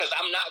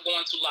not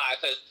going to lie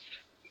because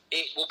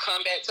it will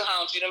come back to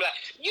haunt you. And I'm like,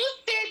 you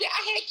said that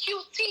I had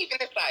cute teeth,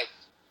 and it's like,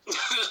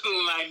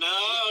 like, no,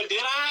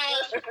 did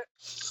I?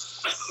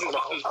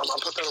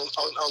 I'll put that on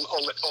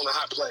the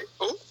hot plate.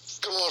 Ooh,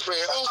 come on,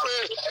 Fred. Oh,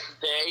 Fred.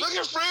 Look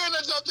at Fred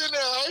that jumped in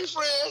there. Hey,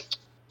 Fred.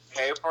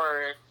 Hey,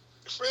 Fred.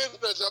 Fred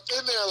that jumped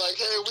in there like,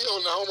 hey, we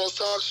on the Homo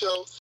Talk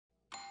Show.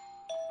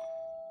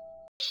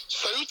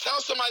 So you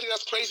tell somebody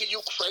that's crazy,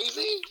 you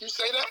crazy? You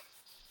say that?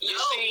 You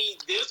see,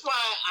 this is why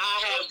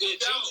I have good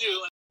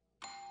juju.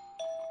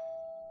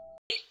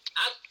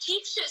 I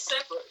keep shit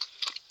separate.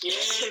 Yeah.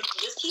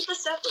 Just keep it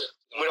separate.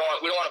 We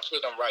don't want to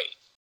put them right.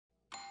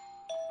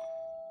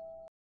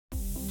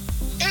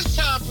 It's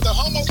time for the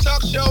Homo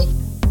Talk Show.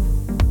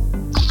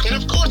 And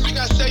of course, we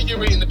got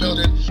Sayuri in the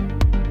building.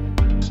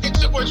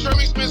 It's your boy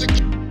Tremix Music.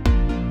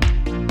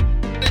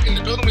 In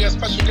the building, we have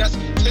special guests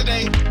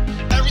today.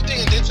 Everything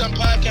and Then Some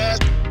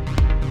Podcast.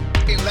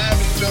 Live in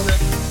the building.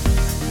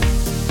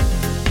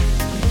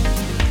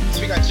 So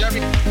we got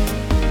Jerry.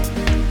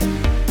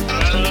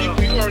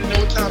 You already know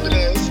what time it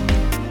is.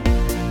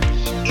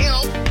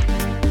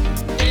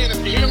 And if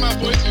you hear my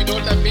voice, you know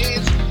what that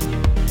means.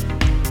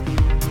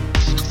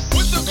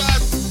 What's up,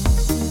 guys?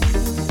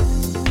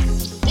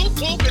 Whoop,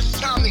 whoop, it's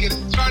time to get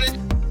it started.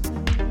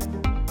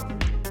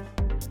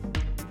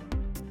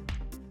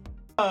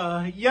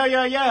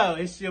 Yo,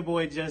 it's your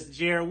boy Just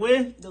Jared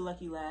with The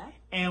Lucky Lad.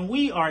 And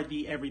we are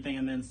the Everything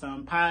and Then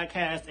Some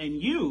podcast,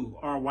 and you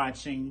are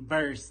watching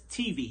Verse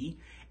TV.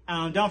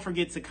 Don't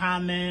forget to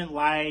comment,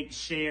 like,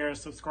 share,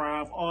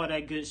 subscribe, all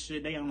that good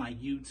shit. They on like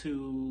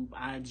YouTube,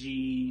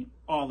 IG,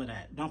 all of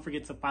that. Don't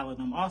forget to follow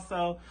them.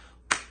 Also,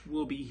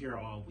 we'll be here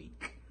all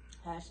week.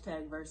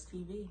 Hashtag Verse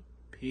TV.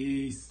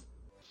 Peace.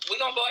 We're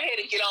going to go ahead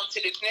and get on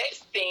to this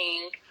next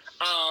thing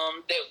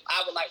that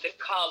I would like to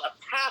call a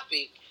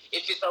topic,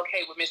 if it's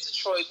okay with Mr.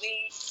 Troy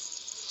Lee.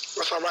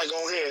 That's all right,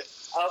 go ahead.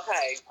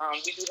 Okay.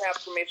 We do have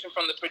permission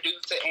from the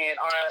producer and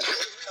our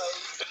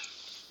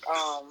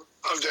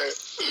Okay.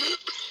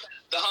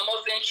 The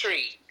Homo's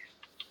Intrigue.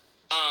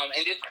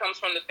 And this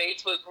comes from the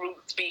Facebook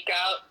group Speak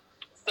Out.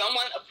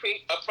 Someone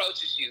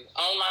approaches you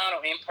online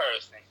or in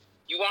person.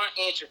 You aren't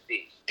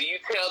interested. Do you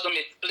tell them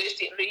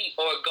explicitly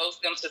or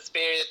ghost them to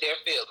spare their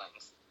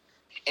feelings?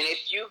 And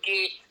if you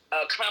get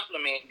a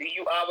compliment, do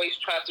you always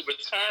try to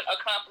return a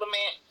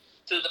compliment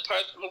to the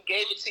person who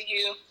gave it to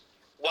you?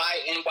 Why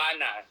and why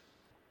not?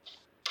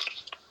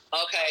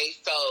 Okay,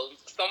 so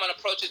someone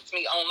approaches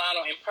me online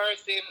or in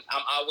person.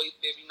 I'm always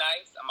very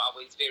nice. I'm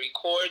always very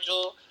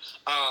cordial.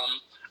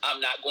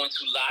 I'm not going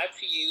to lie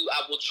to you.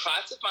 I will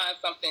try to find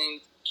something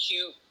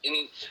cute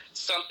and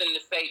something to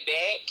say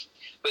back.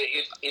 But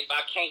if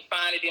I can't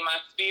find it in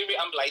my spirit,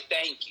 I'm like,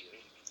 thank you.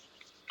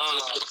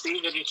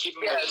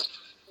 Yes,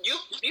 you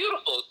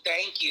beautiful.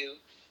 Thank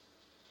you.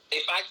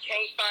 If I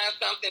can't find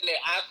something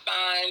that I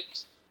find,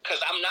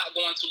 because I'm not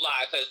going to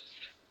lie, because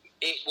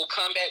it will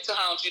come back to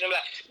haunt you. And I'm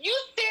like, you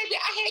said that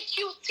I had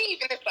cute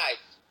teeth. And it's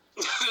like,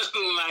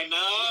 like,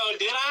 no,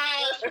 did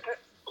I?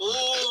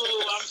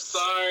 Ooh, I'm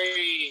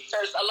sorry.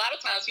 Because a lot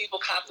of times people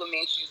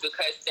compliment you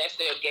because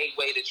that's their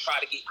gateway to try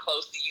to get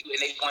close to you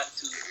and they want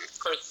to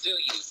pursue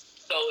you.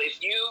 So if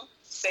you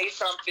say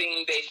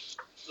something that,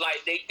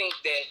 like, they think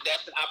that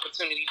that's an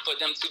opportunity for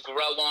them to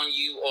grow on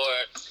you, or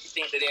you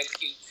think that they're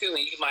cute too,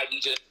 and you might be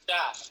just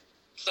shy.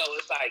 So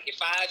it's like, if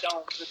I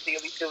don't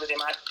sincerely feel it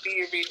in my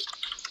spirit,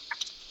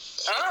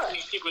 I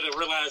need people to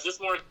realize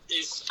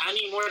I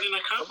need more than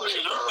a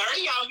compliment. I'm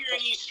 30 out here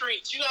in these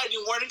streets. You gotta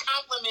do more than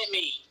compliment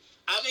me.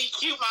 I've been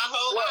cute my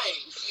whole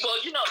life. Well,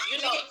 you know,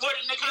 more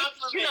than a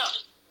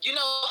compliment. You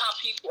know how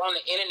people on the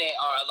internet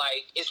are,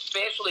 like,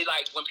 especially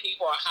like when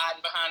people are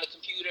hiding behind the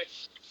computer.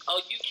 Oh,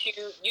 you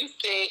cute, you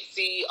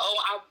sexy. Oh,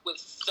 I would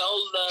so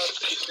love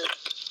you.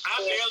 I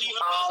barely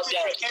even post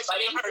pictures.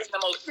 Like, it's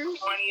the most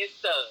funniest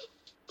stuff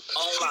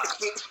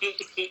online.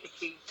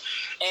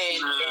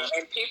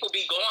 and people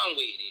be going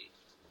with it.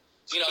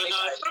 You know,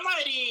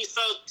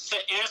 so to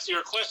answer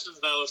your questions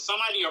though, if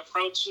somebody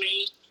approached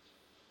me,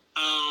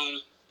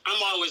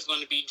 I'm always going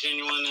to be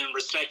genuine and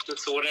respectful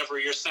to whatever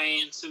you're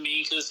saying to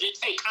me, because it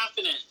takes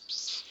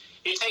confidence.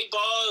 It takes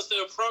balls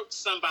to approach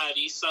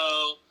somebody,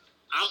 so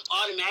I'm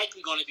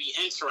automatically going to be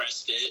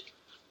interested.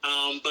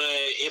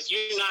 But if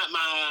you're not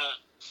my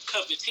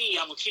cup of tea,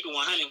 I'm going to keep it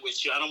 100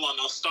 with you. I don't want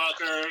no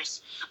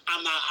stalkers.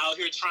 I'm not out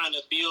here trying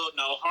to build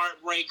no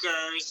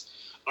heartbreakers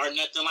or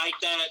nothing like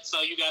that. So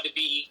you got to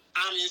be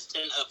honest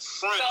and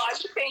upfront. So are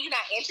you saying you're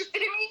not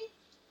interested in me?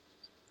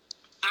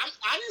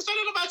 I didn't say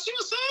that about you,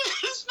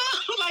 sis. No,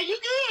 like, you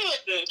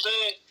good.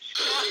 But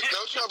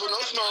no trouble, no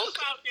smoke.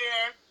 Out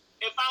there,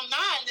 if I'm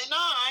not, then no,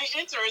 I ain't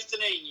interested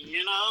in you,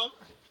 you know?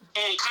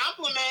 And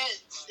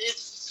compliments,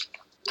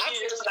 I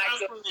just like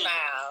your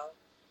smile.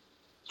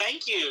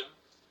 Thank you.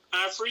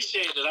 I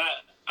appreciate it.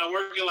 I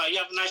work a lot. You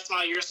have a nice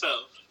smile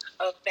yourself.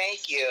 Oh,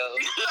 thank you.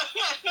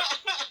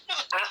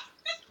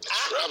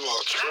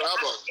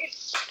 Trouble.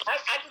 I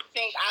just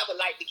think I would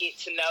like to get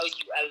to know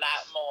you a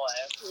lot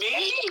more. Me?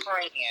 As a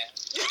friend.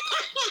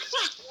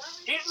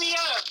 Hit me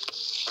up.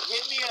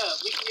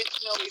 We can get to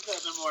know each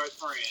other more as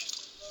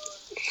friends.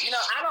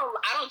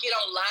 I don't get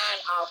online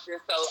often,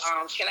 so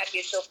can I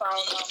get your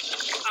phone number?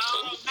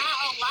 Not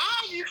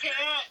online, you can't.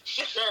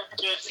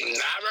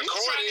 Not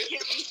recorded.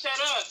 Get me set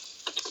up.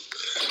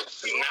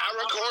 Not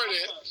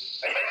recorded.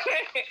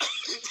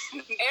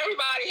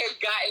 Everybody has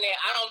gotten that.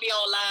 I don't be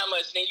online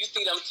much, then you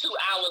see them 2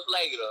 hours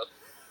later.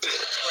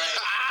 Right.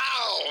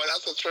 Ow!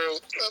 That's the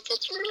truth. That's the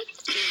truth.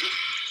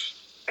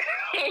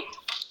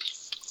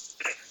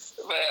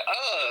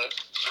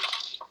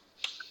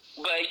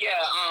 But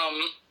yeah,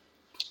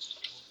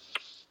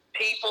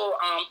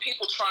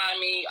 people try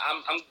me.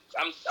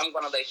 I'm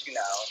gonna let you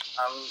know.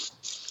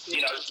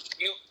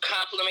 You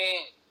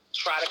compliment,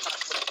 try to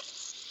compliment.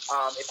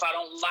 If I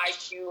don't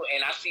like you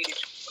and I see that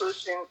you're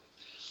pushing,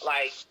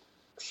 like,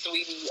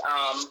 sweetie,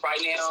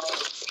 right now,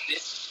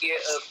 this year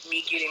of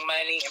me getting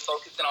money and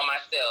focusing on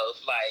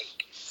myself,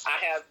 like, I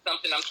have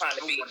something I'm trying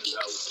to be,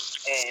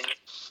 and,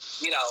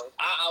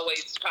 I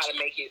always try to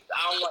make it,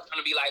 I don't want them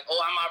to be like, oh,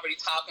 I'm already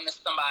talking to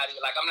somebody,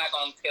 like, I'm not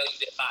going to tell you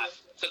that,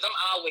 because I'm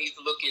always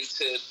looking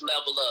to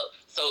level up,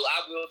 so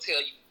I will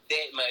tell you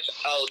that much,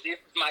 oh, this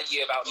is my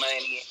year about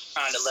money and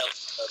trying to level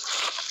up,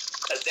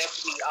 because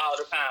that's me all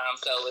the time,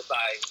 so it's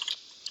like,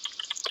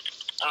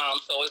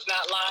 so it's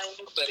not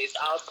lying, but it's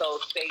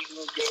also stating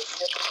that a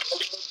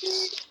little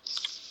bit.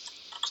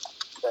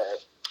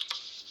 But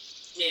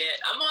yeah,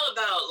 I'm all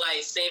about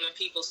like saving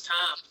people's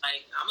time.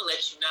 Like, I'm gonna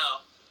let you know.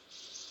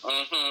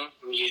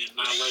 Yeah,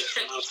 not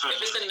wasting no time.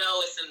 If it's a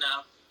no, it's a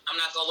no. I'm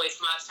not gonna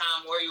waste my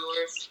time or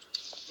yours.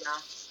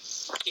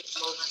 Keep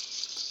moving.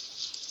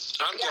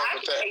 I'm I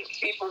with that. hate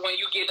people when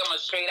you give them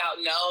a straight out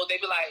no. They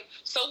be like,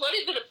 so what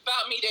is it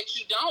about me that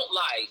you don't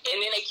like?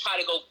 And then they try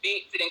to go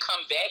fix it and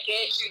come back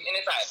at you, and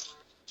it's like,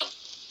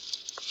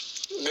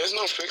 there's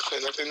no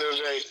fixing. At the end of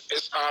the day,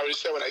 I already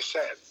said what I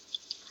said.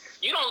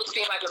 you don't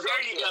seem like a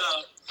There you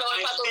go. So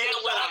if I go get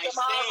a I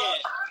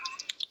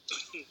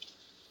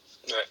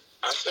Right.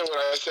 I said what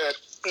I said.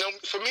 No,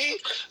 for me,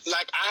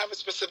 like, I have a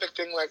specific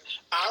thing. Like,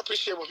 I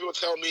appreciate when people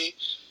tell me,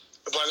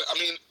 but I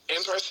mean,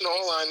 in person or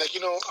online, like,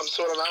 I'm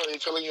sort of not really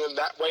feeling you in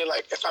that way.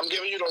 Like, if I'm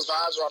giving you those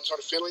vibes or I'm sort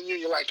of feeling you,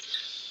 you're like,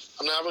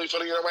 I'm not really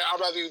feeling you that way. I'd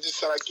rather you just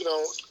say, like, you're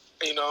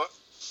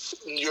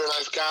a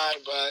nice guy,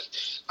 but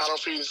I don't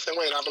feel you the same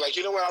way. And I'll be like,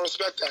 you know what, I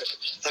respect that.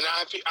 And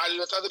I do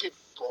that to other people.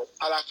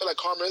 And I feel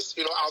like karma's,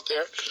 out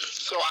there.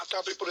 So I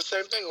tell people the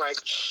same thing, like,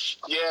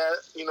 yeah,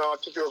 I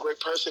think you're a great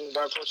person,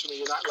 but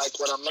unfortunately you're not like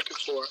what I'm looking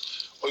for.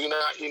 Or you're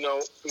not,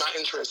 not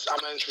interested.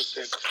 I'm not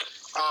interested.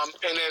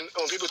 And then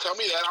when people tell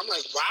me that, I'm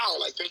like, wow,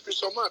 like, thank you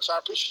so much. I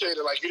appreciate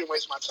it. Like, you didn't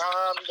waste my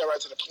time. You got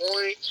right to the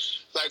point.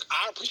 Like,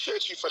 I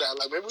appreciate you for that.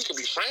 Like, maybe we could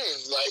be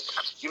friends. Like,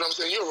 you know what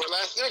I'm saying? You're a real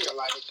ass nigga.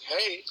 Like,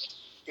 hey,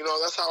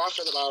 that's how I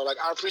feel about it.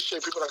 Like, I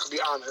appreciate people that can be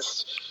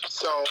honest.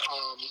 So,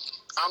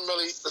 I'm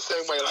really the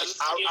same way. Like,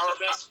 I'd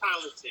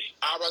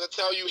rather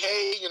tell you,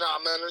 hey,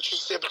 I'm not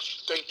interested, but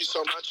thank you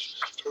so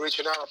much for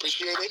reaching out. I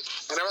appreciate it.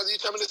 And I'd rather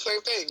you tell me the same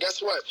thing.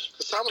 Guess what?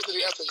 Because time is of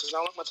the essence, and I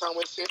don't want my time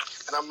wasted,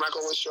 and I'm not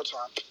going to waste your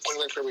time. Point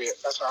blank period.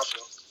 That's how I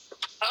feel.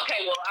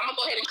 Okay, well, I'm going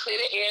to go ahead and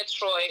clear the air,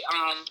 Troy.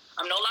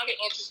 I'm no longer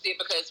interested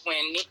because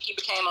when Nikki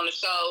became on the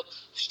show,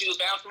 she was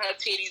bouncing her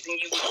titties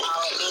and you was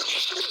all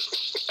interested.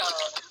 So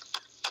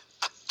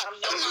I'm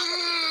no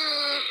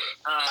longer.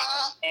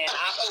 And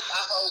I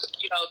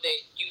hope that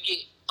you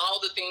get all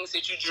the things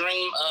that you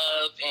dream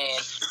of,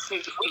 and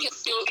we can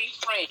still be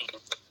friends.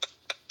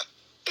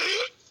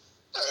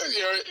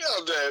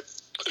 I'm dead.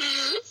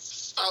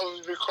 I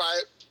will be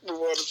quiet.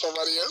 Move on to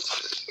somebody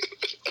else.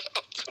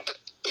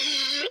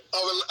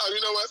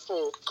 You know what?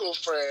 Cool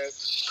friend.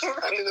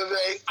 At the end of the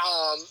day, I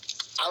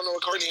don't know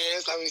what Courtney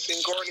is. I haven't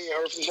seen Courtney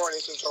or heard from Courtney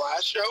since the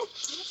last show.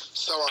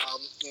 So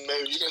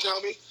maybe you can tell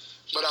me.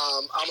 But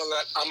I'm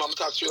gonna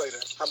talk to you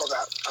later. How about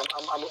that?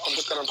 I'm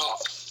put that on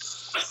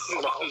pause.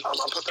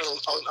 I'm put that on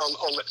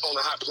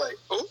the hot plate.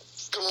 Ooh,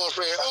 come on,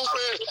 friend. Oh,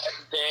 friend.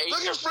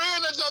 Look at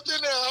friend that jumped in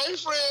there. Hey,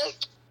 friend.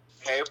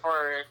 Hey,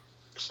 friend.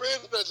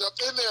 Friend that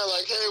jumped in there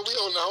like, hey, we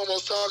on the Homo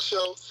Talk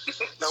Show.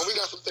 Now we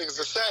got some things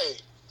to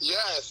say.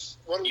 Yes.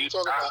 What are we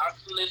talking about? I've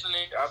been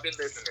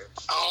listening.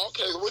 Oh,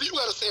 okay. What do you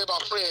got to say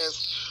about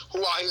friends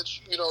who out here,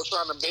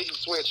 trying to bait and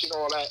switch,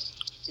 all that?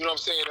 You know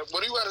what I'm saying?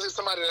 What do you got to say to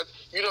somebody that,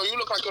 you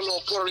look like a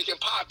little Puerto Rican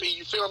poppy,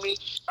 you feel me?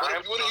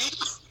 What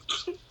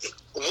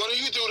do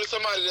you do to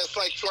somebody that's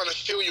like trying to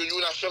feel you and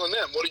you're not feeling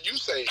them? What do you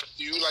say?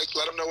 Do you like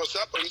let them know what's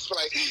up, or you just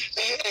like,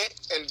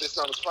 and just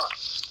not respond?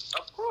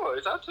 Of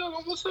course. I tell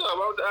them what's up.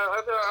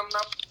 I'm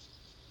not.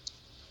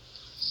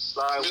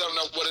 Like, you don't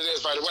know what it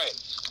is right away.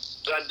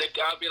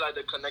 I'll be like,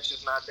 the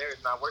connection's not there.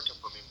 It's not working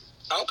for me.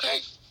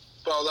 Okay.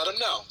 Well, let them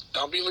know.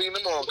 Don't be leading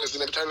them on, because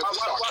then they turn into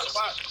stalkers.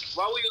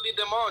 Why would you lead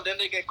them on? Then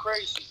they get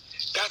crazy.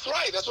 That's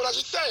right. That's what I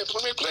just said.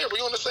 Put me clear.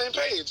 We're on the same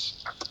page.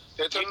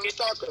 They're turning into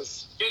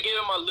stalkers. You give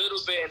them a little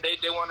bit, and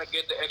they want to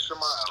get the extra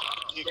mile.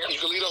 You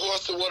can lead a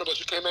horse to water, but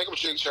you can't make them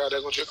drink, child.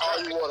 They're going to drink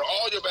all your water,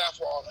 all your bath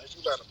water, if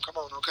you let them.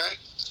 Come on, okay?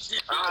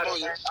 I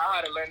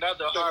had to learn that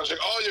the hard way.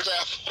 Drink all your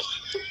bath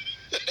water.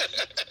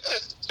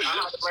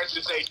 I had to learn to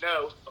say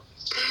no.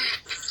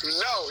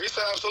 No, he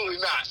said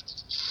absolutely not.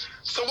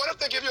 So what if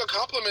they give you a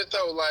compliment,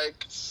 though?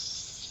 Like,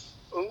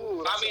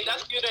 Ooh. I mean,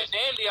 that's good and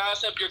dandy. I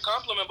accept your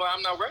compliment, but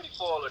I'm not ready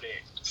for all of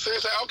that. So you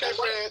say, okay,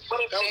 friend,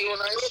 What if that was real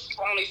what nice. if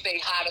you only say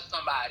hi to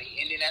somebody,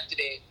 and then after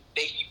that,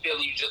 they be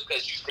feeling you just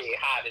because you said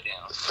hi to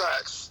them?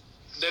 Facts.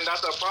 Then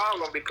that's a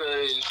problem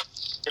because,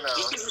 you know.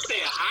 Just because you say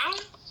hi?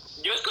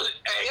 Just because,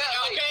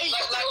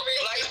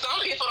 Like some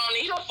people don't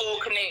need a full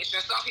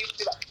connection. Some people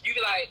be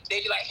like,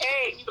 they be like,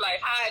 hey, you be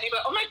like, hi, and they be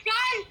like, oh my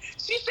God,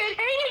 she said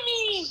hey to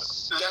me.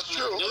 That's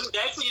true.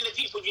 That's when the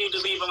people you need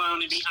to leave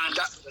alone and be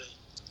honest with.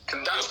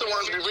 That's the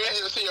ones be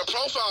reading into your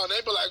profile, and they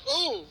be like,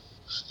 ooh,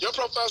 your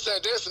profile said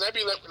this, and they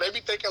be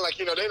thinking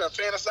like, you know, they done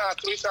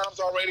fantasized 3 times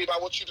already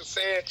about what you just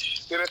said.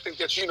 Then they think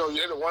that, you know,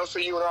 you're the one for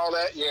you and all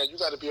that. Yeah, you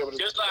got to be able to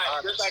just like I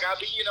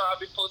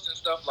be posting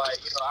stuff like,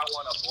 you know, I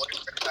want a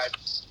boyfriend type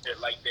shit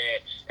like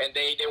that, and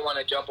they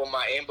want to jump on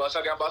my inbox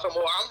talking about some.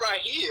 Well, I'm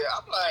right here.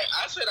 I'm like,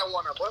 I said I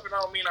want a boyfriend.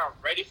 I don't mean I'm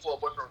ready for a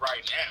boyfriend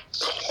right now.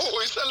 Oh,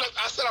 he said, look,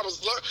 I said I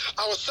was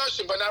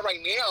searching, but not right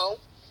now.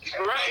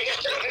 Right.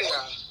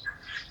 Yeah.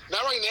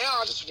 Not right now.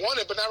 I just want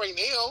it, but not right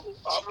now.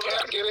 Okay,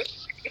 I get it.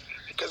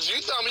 Because you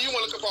tell me you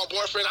want to look for a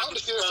boyfriend, I'm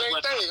just doing the same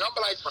thing. I'm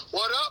like,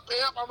 what up,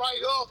 pimp? I'm right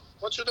here.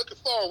 What you looking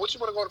for? What you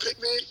want to go on a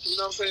picnic? You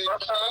know what I'm saying?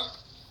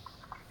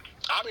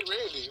 I be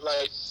ready.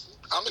 Like,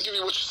 I'm going to give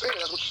you what you're saying.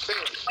 That's what you're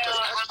saying. I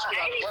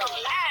ain't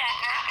gonna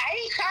lie. I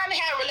ain't trying to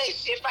have a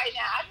relationship right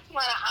now. I just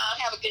want to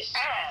have a good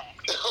time.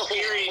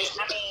 Period.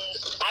 I mean,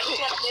 I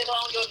just want to live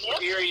on your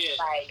lips. Period.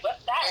 Like,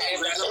 what's that?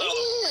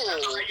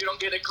 Ooh. You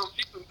don't get it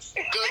confused.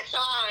 Good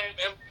time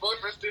and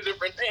boyfriend's 2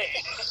 different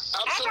things.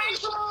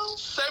 Absolutely.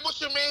 Say what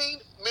you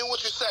mean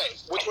what you say.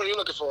 Which one are you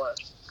looking for?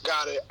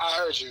 Got it. I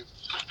heard you.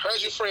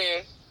 Heard you,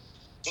 friend.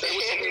 Say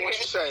what you mean what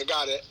you say.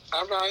 Got it.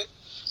 All right.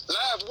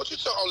 Lav, what you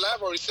talking? Oh,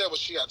 Lav already said what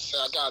she had to say.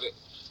 I got it.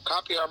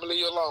 Copy her. I'm going to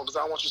leave you alone because I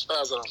don't want you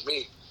spazzing on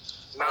me.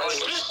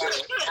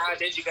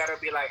 Nowadays, you gotta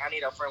be like, I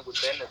need a friend with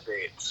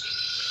benefits.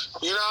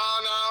 No.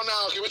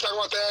 Can we talk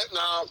about that?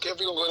 No.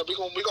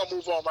 We're gonna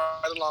move on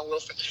right along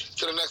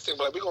to the next thing,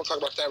 but we're gonna talk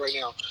about that right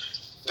now.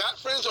 That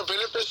friends with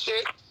benefits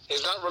shit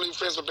is not really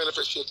friends with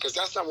benefits shit, because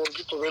that's not what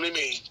people really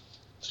mean.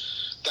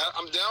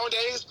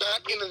 Nowadays,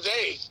 back in the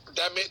day,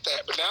 that meant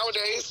that. But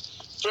nowadays,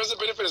 friends with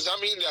benefits does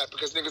not mean that,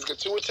 because niggas get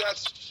too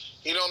attached.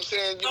 You know what I'm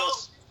saying? You know.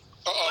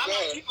 Why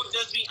don't people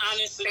just be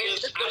honest and I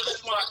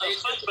just want a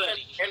fuck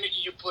buddy.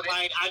 Energy you put in.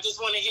 Like, I just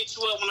want to hit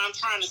you up when I'm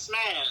trying to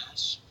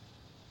smash.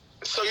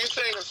 So you're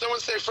saying if someone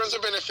say friends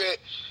with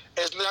benefit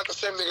is not the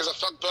same thing as a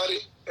fuck buddy?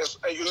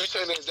 You're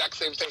saying the exact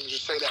same thing. You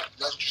say that.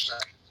 That's what you're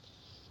saying.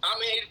 I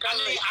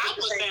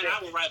was saying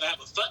I would rather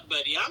have a fuck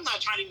buddy. I'm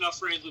not trying to be no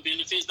friends with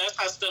benefits. That's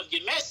how stuff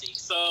get messy.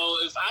 So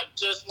if I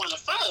just want to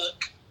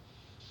fuck,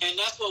 and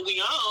that's what we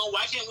on,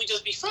 why can't we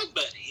just be fuck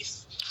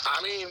buddies? I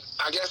mean,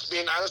 I guess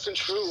being honest and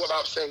true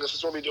about saying this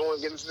is what we're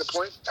doing, getting to the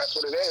point, that's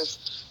what it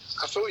is.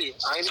 I feel you.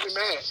 I ain't even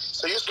mad.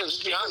 So you're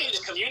supposed to just be honest. You need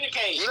to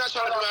communicate. You're not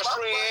trying to be my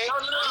friend.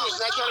 You're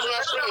not trying to be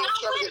my friend.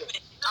 You're trying to get it.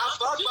 A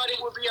fuck buddy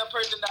would be a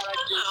person that I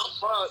just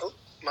fuck.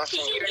 My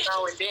phone. Every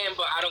now and then,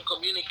 but I don't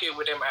communicate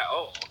with them at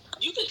all.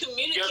 You can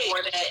communicate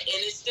that, and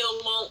it still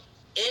won't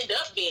end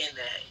up being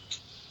that.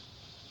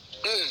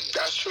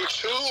 That's true,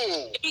 too.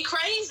 It'd be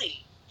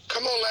crazy.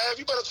 Come on, Lav,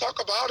 you better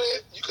talk about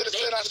it. You could have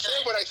said I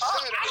said what I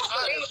said.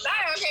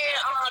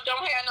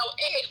 Don't have no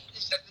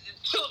eggs.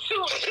 Too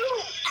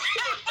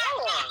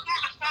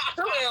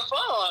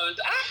informed.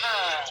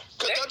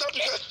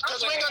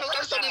 Because we ain't got no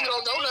exes, we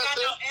don't know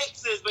nothing. No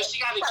exes, but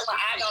she got to.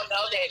 I don't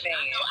know that man.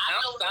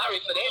 I'm sorry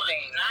for that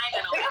man. I ain't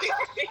got no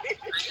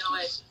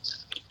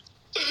exes.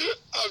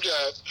 I'm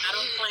done. I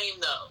don't claim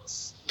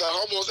those. The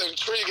homo's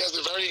intrigue is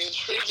very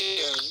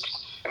intriguing.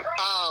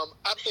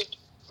 I think,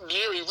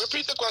 Yuri,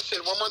 repeat the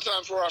question one more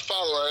time for our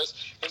followers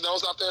and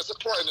those out there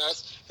supporting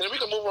us, and then we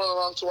can move on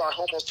along to our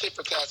homo tit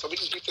for tat so we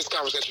can keep this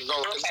conversation going.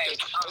 Okay.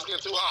 It's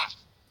getting too hot.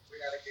 We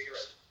gotta get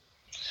ready.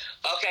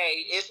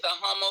 Okay, it's the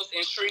homo's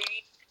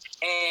intrigue,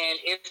 and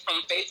it's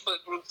from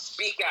Facebook group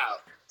Speak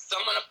Out.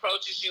 Someone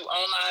approaches you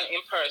online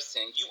in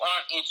person. You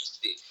aren't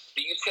interested.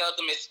 Do you tell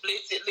them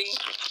explicitly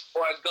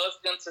or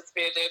ghost them to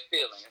spare their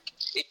feelings?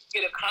 If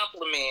you get a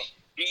compliment,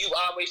 do you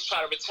always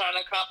try to return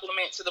a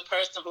compliment to the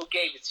person who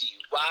gave it to you?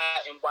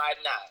 Why and why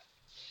not?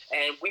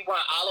 And we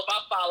want all of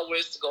our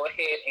followers to go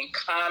ahead and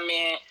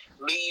comment,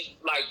 leave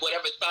like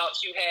whatever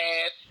thoughts you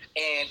have,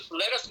 and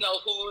let us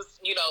know whose,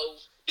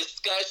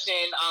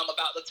 discussion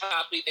about the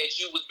topic that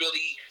you was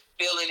really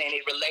feeling and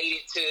it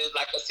related to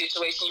like a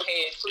situation you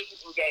had. Please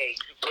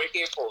engage. We're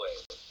here for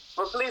it.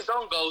 But please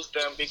don't ghost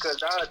them because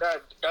that's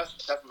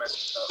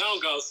messed up. Don't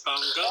ghost them.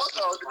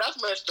 That's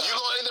messed up. You're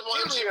going to end up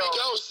on MTV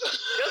Ghost.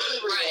 Just be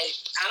real. Right.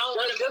 I don't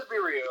want to Just be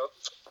real.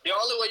 The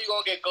only way you're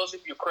going to get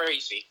ghosted if you're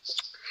crazy.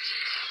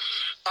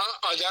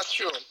 That's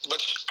true.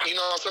 But,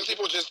 some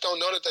people just don't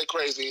know that they're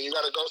crazy, and you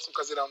got to ghost them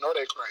because they don't know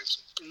they're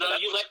crazy. No,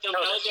 you let them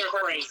know they're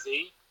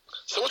crazy.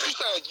 So what you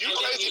said? You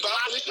crazy, Bob?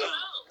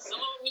 Some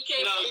of them you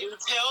can't. No, you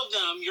tell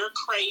them you're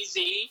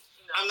crazy.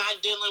 I'm not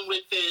dealing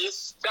with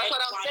this. That's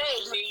what I'm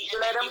saying. You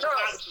let them know.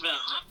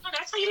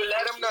 That's how You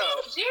let them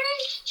know.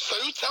 So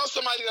you tell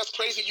somebody that's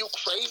crazy, you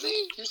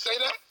crazy? You say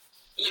that?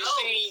 You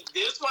see,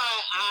 this is why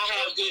I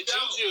have good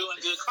juju and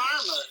good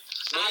karma.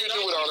 What do you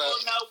do with all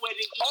that? Know what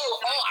it is.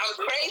 I'm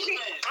crazy.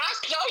 I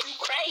show you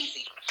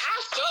crazy.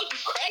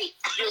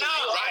 You know,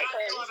 right.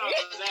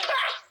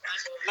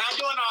 Not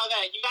doing all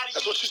that. You gotta.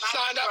 That's what you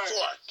signed up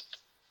for.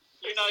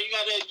 You know, you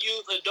gotta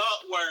use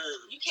adult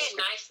words. You can't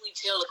nicely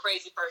tell a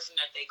crazy person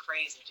that they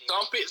crazy, dude.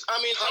 How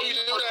you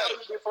do that?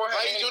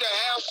 How you do that?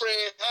 How,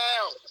 friend?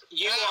 How?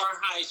 You are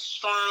high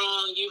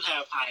strung. You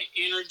have high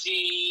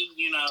energy.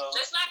 You know,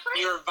 That's not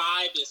crazy. your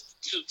vibe is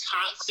too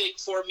toxic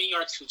for me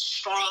or too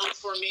strong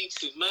for me.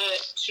 Too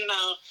much. You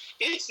know,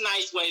 it's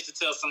nice ways to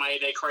tell somebody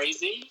they're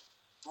crazy.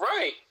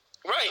 Right.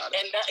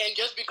 And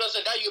just because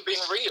of that, you're being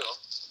real.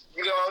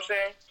 You know what I'm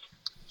saying?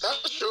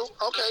 That's true.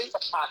 Okay.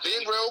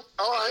 Being real.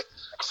 All right.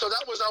 So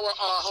that was our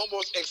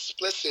homos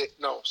explicit.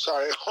 No,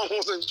 sorry.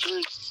 Homos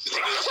intrigue.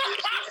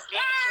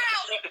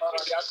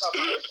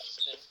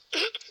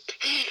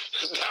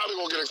 Now we're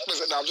going to get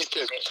explicit. No, I'm just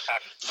kidding.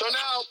 So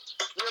now,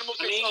 we're going to move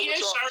I mean, he is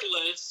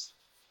shirtless.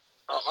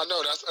 I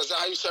know. Is that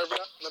how you serve it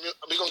up?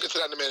 We're going to get to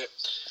that in a minute.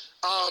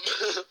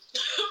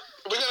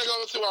 We're going to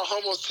go into our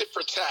homos tit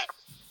for tat.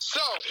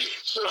 So,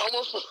 should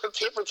homos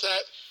tit for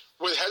tat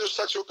with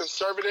heterosexual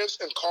conservatives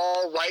and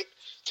call right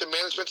to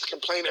management to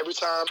complain every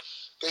time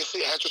they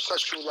see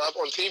heterosexual love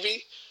on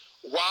TV?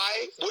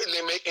 Why wouldn't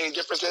they make any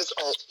differences,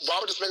 or why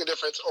would this make a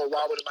difference, or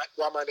why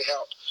might it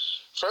help?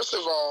 First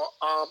of all,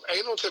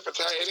 ain't no tit for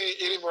tat.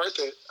 It ain't worth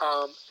it.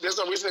 There's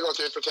no reason to go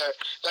tit for tat.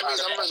 That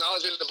means I'm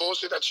acknowledging the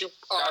bullshit that you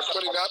are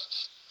putting up,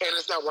 and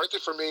it's not worth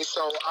it for me.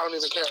 So I don't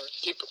even care.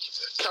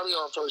 Carry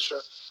on,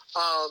 Felicia.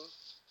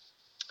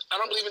 I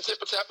don't believe in tit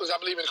for tat because I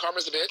believe in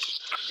karma's a bitch.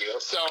 Yeah.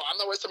 So I'm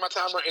not wasting my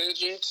time or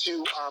energy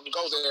to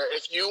go there.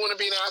 If you want to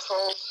be an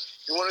asshole,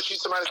 you want to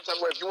treat somebody some type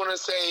of way, if you want to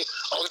say,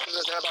 oh, this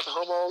is that about the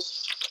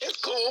homos, it's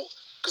cool.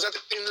 Because at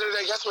the end of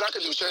the day, guess what I can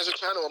do? Change the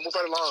channel and move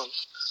right along.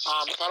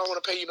 If I don't want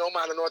to pay you no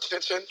mind or no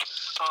attention,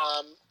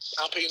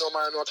 I'll pay you no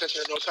mind, no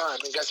attention, and no time.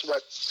 And guess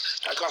what?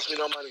 That costs me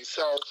no money.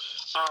 So,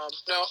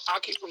 no, I'll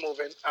keep it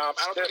moving. I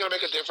don't think it's going to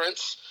make a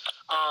difference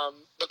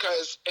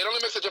because it only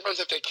makes a difference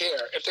if they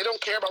care. If they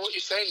don't care about what you're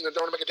saying, then it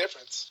don't make a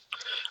difference.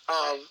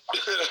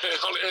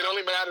 It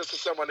only matters to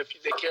someone if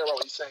they care about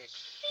what you're saying.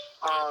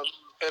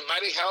 And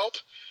might it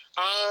help?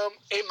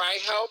 It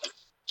might help.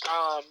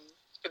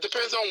 It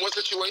depends on what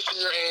situation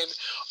you're in,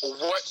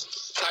 what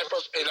type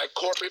of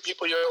corporate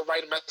people you're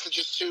writing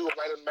messages to,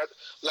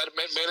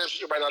 managers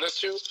you write letters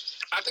to.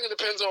 I think it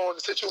depends on the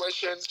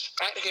situation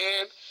at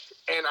hand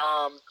and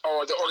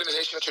or the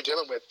organization that you're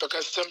dealing with.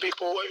 Because some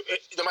people,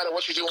 no matter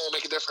what you do, it won't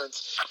make a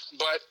difference.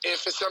 But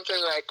if it's something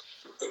that's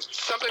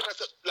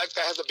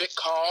that has a big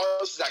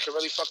cause that can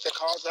really fuck their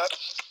cause up,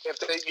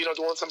 if they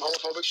doing some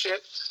homophobic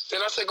shit,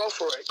 then I say go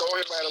for it. Go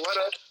ahead and write a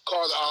letter,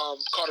 call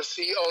the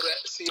CEO, the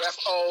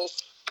CFO.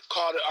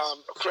 Call the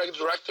creative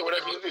director,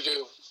 whatever you need to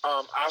do.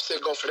 I'll say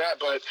go for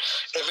that. But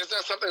if it's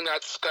not something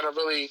that's going to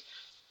really,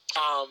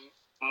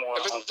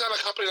 if it's not a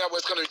company that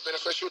was going to be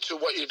beneficial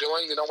to what you're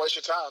doing, then don't waste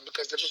your time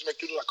because they'll just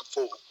make you look like a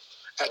fool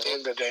at the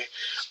end of the day.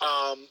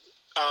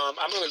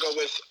 I'm going to go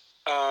with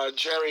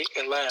Jerry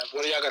and Lav.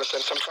 What do y'all got to say?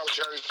 So I'm going to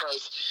start with Jerry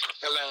first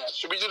and Lav.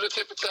 Should we do the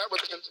tit for tat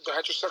with the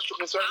heterosexual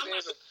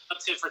conservatives? I'm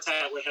tit for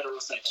tat with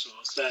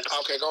heterosexuals.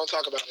 Okay, go and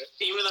talk about it.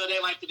 Even though they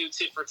like to do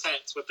tit for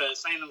tats with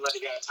us, ain't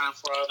nobody got time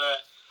for all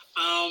that.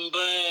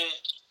 But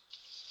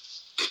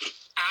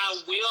I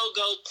will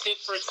go tit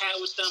for tat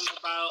with them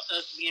about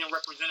us being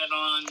represented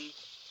on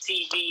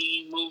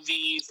TV,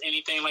 movies,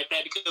 anything like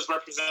that, because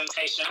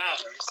representation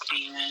matters.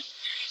 And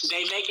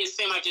they make it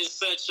seem like it's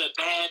such a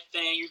bad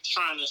thing. You're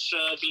trying to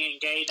shove being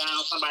gay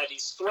down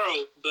somebody's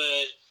throat,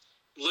 but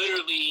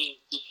literally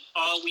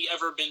all we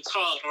ever been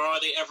taught or all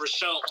they ever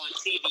show on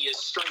TV is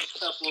straight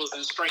couples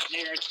and straight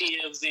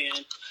narratives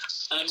and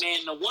a man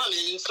and a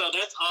woman, so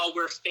that's all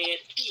we're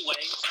fed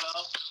anyway. So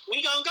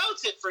we gonna go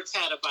tit for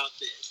tat about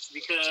this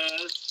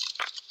because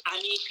I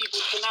need people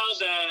to know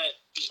that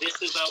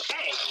this is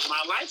okay.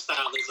 My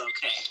lifestyle is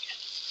okay.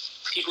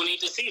 People need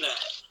to see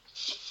that.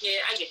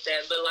 Yeah, I get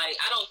that, but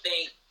I don't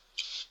think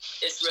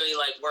it's really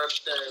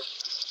worth the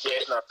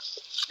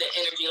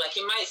energy.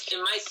 It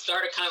might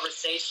start a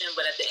conversation,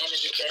 but at the end of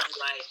the day,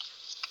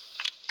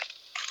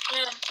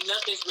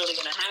 nothing's really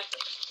gonna happen.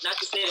 Not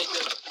to say that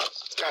you're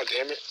God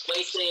damn it.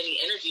 wasting any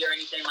energy or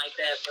anything like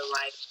that, but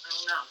I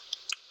don't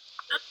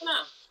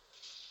know.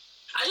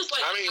 I just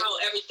like how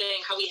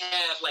we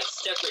have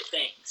separate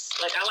things.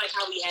 I like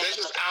how we have.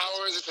 This is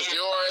ours. This is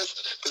yours.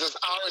 This is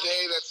our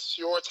day. That's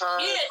your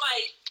time. Yeah,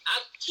 I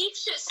keep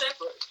shit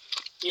separate.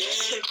 Yeah,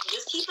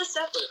 just keep it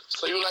separate.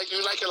 So you like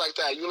it like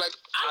that. You like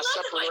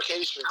separate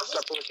locations. I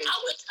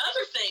wish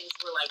other things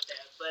were like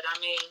that, but I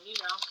mean,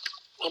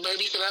 Well,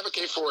 maybe you can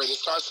advocate for it. It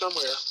starts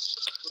somewhere.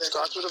 It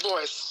starts with a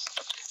voice,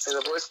 and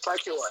a voice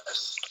like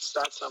yours.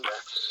 Start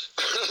somewhere.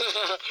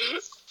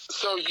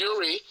 So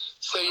Yuri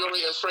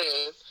and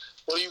Fran,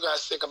 what do you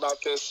guys think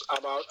about this?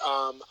 About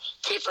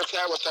tit for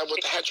tat with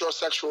the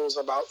heterosexuals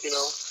about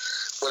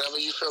whatever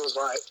you feel is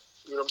right.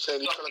 You know what I'm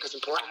saying? You feel like it's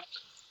important?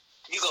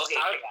 You go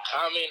ahead.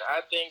 I mean,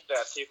 I think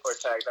that tit for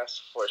tat, that's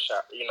for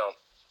sure.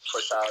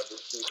 for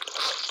childish people.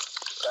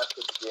 That's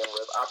to begin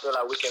with. I feel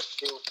like we can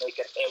still make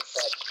an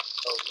impact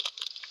of,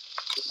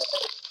 you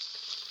know,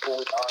 who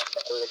we are,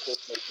 whatever the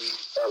case may be,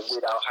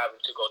 without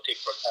having to go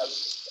tit for tat.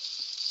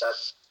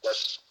 That's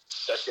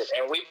it.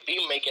 And we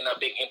be making a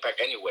big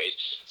impact anyways,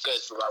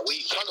 because like,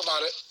 we talk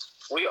about it.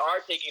 We are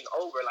taking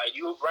over. Like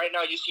you, right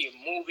now, you see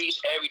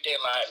movies,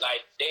 everything.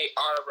 Like they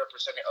are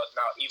representing us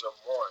now even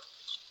more.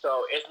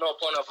 So it's no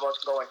point of us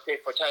going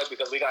tit for tat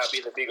because we gotta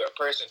be the bigger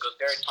person because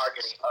they're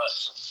targeting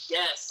us.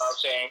 Yes. You know what I'm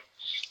saying.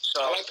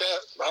 So I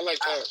like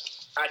that.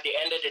 At the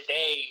end of the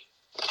day,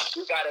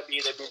 you gotta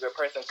be the bigger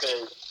person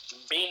because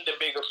being the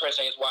bigger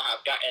person is what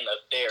have gotten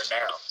us there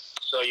now.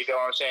 So you get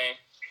what I'm saying.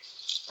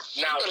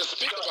 Now, you better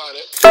speak about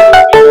it. We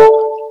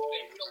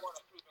don't want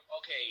to prove them.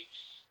 Okay,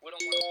 we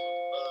don't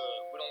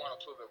want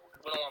to prove it. We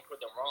don't want to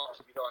prove them wrong.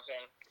 You know what I'm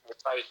saying?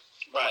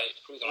 Right.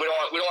 We don't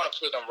want to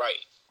prove them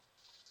right.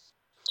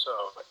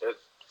 So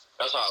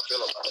that's how I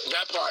feel about it.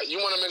 That part.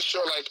 You want to make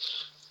sure, like,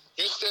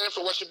 you stand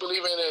for what you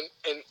believe in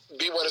and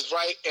be what is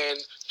right and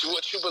do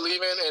what you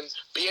believe in and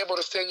be able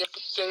to stand your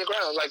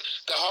ground. Like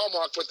the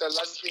Hallmark with the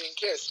lesbian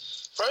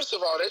kiss. First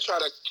of all, they try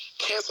to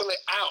cancel it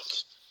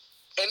out.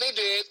 And they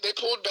did. They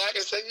pulled back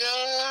and said,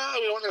 "Yeah,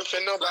 we don't want to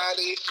offend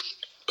nobody."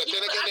 But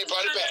then again, they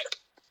brought it back.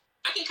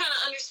 I can kind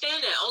of understand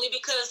that only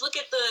because look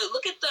at the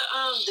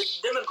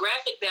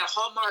demographic that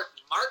Hallmark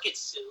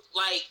markets to,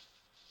 like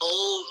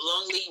old,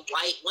 lonely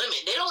white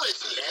women. They don't want to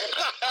see that.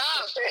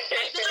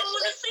 They don't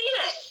want to see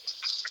that.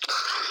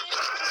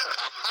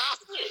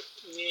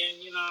 Yeah,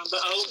 you know, the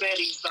old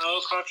Bettys, the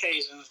old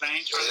Caucasians, they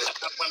ain't trying to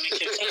stop women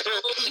kissing. They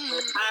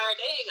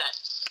ain't got.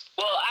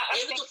 Well, I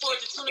think looking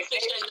forward to tuna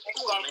fish and the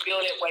pool. I feel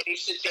that way. They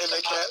should think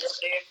about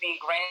their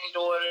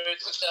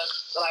granddaughters and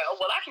stuff. Like, oh,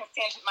 well, I can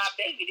send my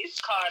baby this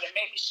card and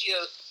maybe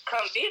she'll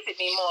come visit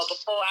me more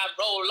before I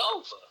roll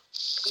over.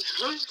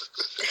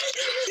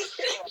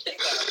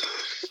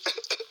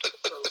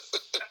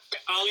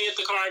 Only if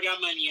the card got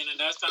money in it.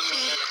 That's not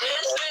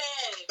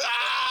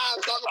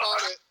talk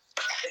about it.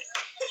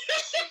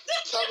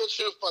 Tell the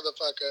truth,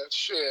 motherfucker.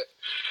 Shit.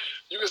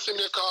 You can send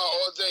me a card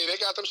all day.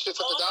 They got them shits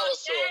at the dollar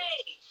store.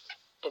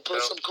 But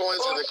put some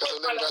coins in it because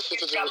they got shit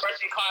to do. Got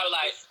birthday card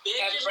like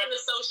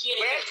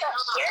associated.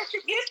 Where's your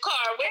gift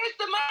card? Where's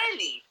the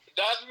money?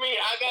 That's me.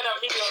 I got a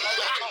video.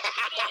 I'm like,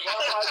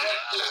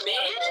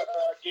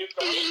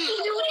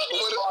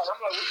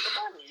 what's the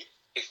money?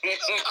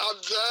 I'm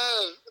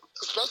done.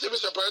 Especially if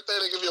it's your birthday,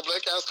 they give you a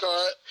blank ass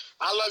card.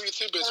 I love you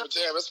too, bitch, but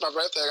damn, it's my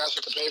birthday. I got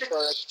shit to pay for.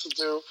 I got shit to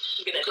do.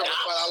 You come with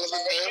 $5 in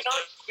there. You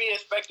don't be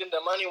expecting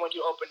the money when you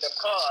open them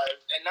cards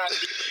and not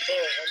be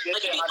there and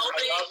get there.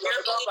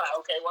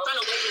 Okay, well, trying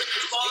to wait for it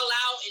to fall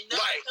out and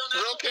nothing. Right,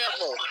 real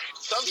careful.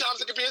 Sometimes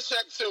it could be a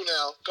check too.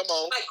 Now, come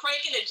on. Like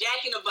cranking a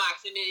Jack in the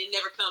Box and then it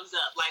never comes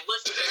up. Like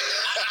what's the?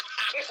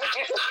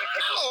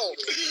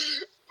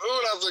 Ooh,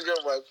 that's a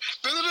good one.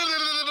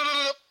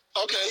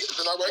 Okay, is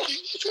it not working?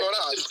 What's going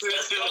on?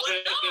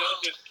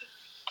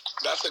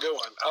 That's a good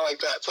one. I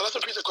like that. So let's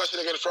repeat the question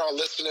again for our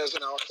listeners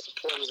and our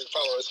supporters and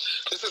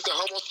followers. This is the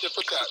homo tit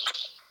for tat.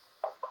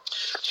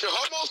 Should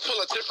homos pull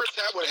a tit for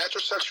tat with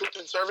heterosexual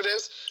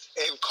conservatives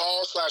and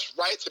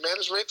call/write to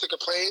management to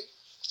complain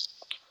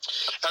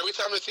every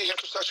time they see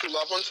heterosexual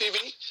love on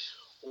TV?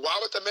 Why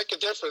would that make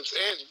a difference?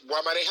 And why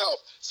might it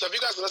help? So if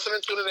you guys are listening,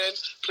 tuning in,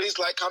 please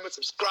like, comment,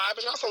 subscribe,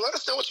 and also let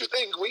us know what you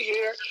think. We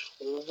here,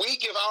 we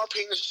give our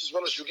opinions as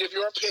well as you give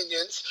your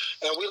opinions,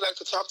 and we like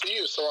to talk to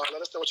you. So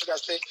let us know what you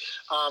guys think.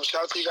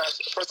 Shout out to you guys.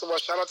 First of all,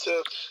 shout out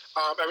to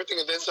Everything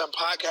and Then Some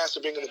podcast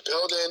for being in the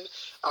building.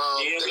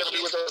 They're going to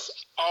be with us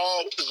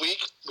all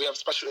week. We have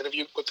a special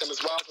interview with them as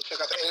well, so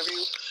check out the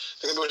interview.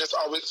 They're going to be with us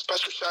all week.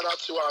 Special shout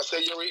out to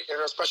Sayuri and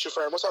her special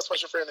friend. What's our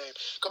special friend name?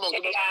 Come on,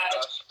 give me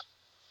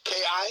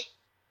K.I.?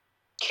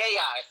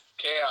 Chaos.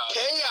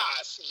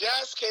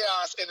 Yes,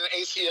 Chaos in an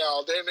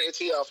ATL. They're in the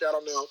ATL, if y'all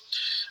don't know.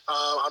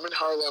 I'm in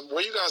Harlem.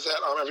 Where you guys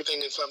at on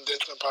Everything in Some Then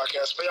Some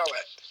podcast? Where y'all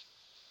at?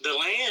 The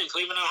Land,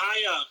 Cleveland,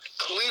 Ohio.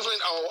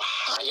 Cleveland,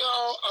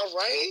 Ohio. All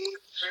right.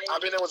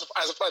 I've been there as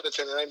a flight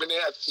attendant. I ain't been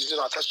there. I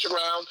touched the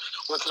ground,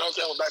 went to the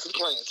hotel, went back to the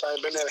plane. So I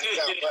ain't been there to hang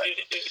out. But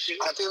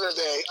at the end of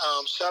the day,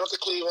 shout out to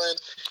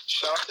Cleveland.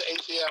 Shout out to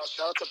ATL.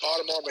 Shout out to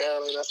Baltimore,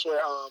 Maryland. That's where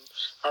our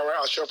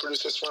show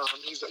producer's from.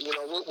 He's,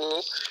 whoop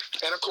whoop.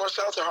 And of course,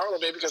 shout out to Harlem,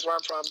 baby, because where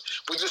I'm from,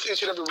 we just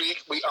each and every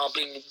week, we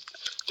bring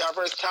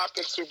diverse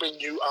topics. We bring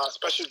you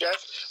special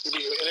guests. We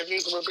bring you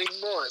interviews, and we bring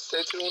more. Stay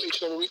tuned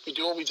each and every week. We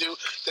do what we do.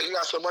 Thank you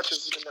guys so much.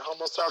 This has been the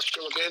Homo Talk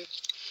Show again.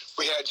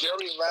 We had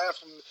Jerry and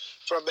Laugh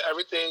from the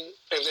Everything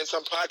and Then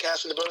Some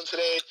podcast in the building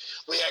today.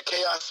 We had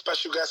Chaos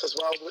special guest as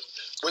well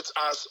with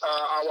us.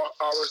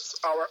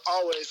 Our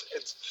always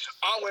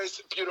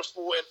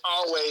beautiful and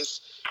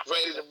always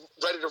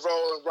ready to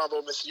roll and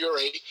rumble, Miss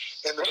Yuri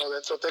in the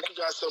building. So thank you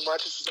guys so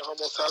much. This is the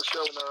Homo Talk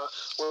Show, and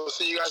we'll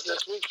see you guys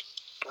next week.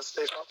 Let's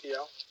stay funky,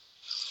 y'all.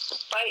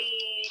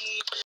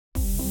 Bye.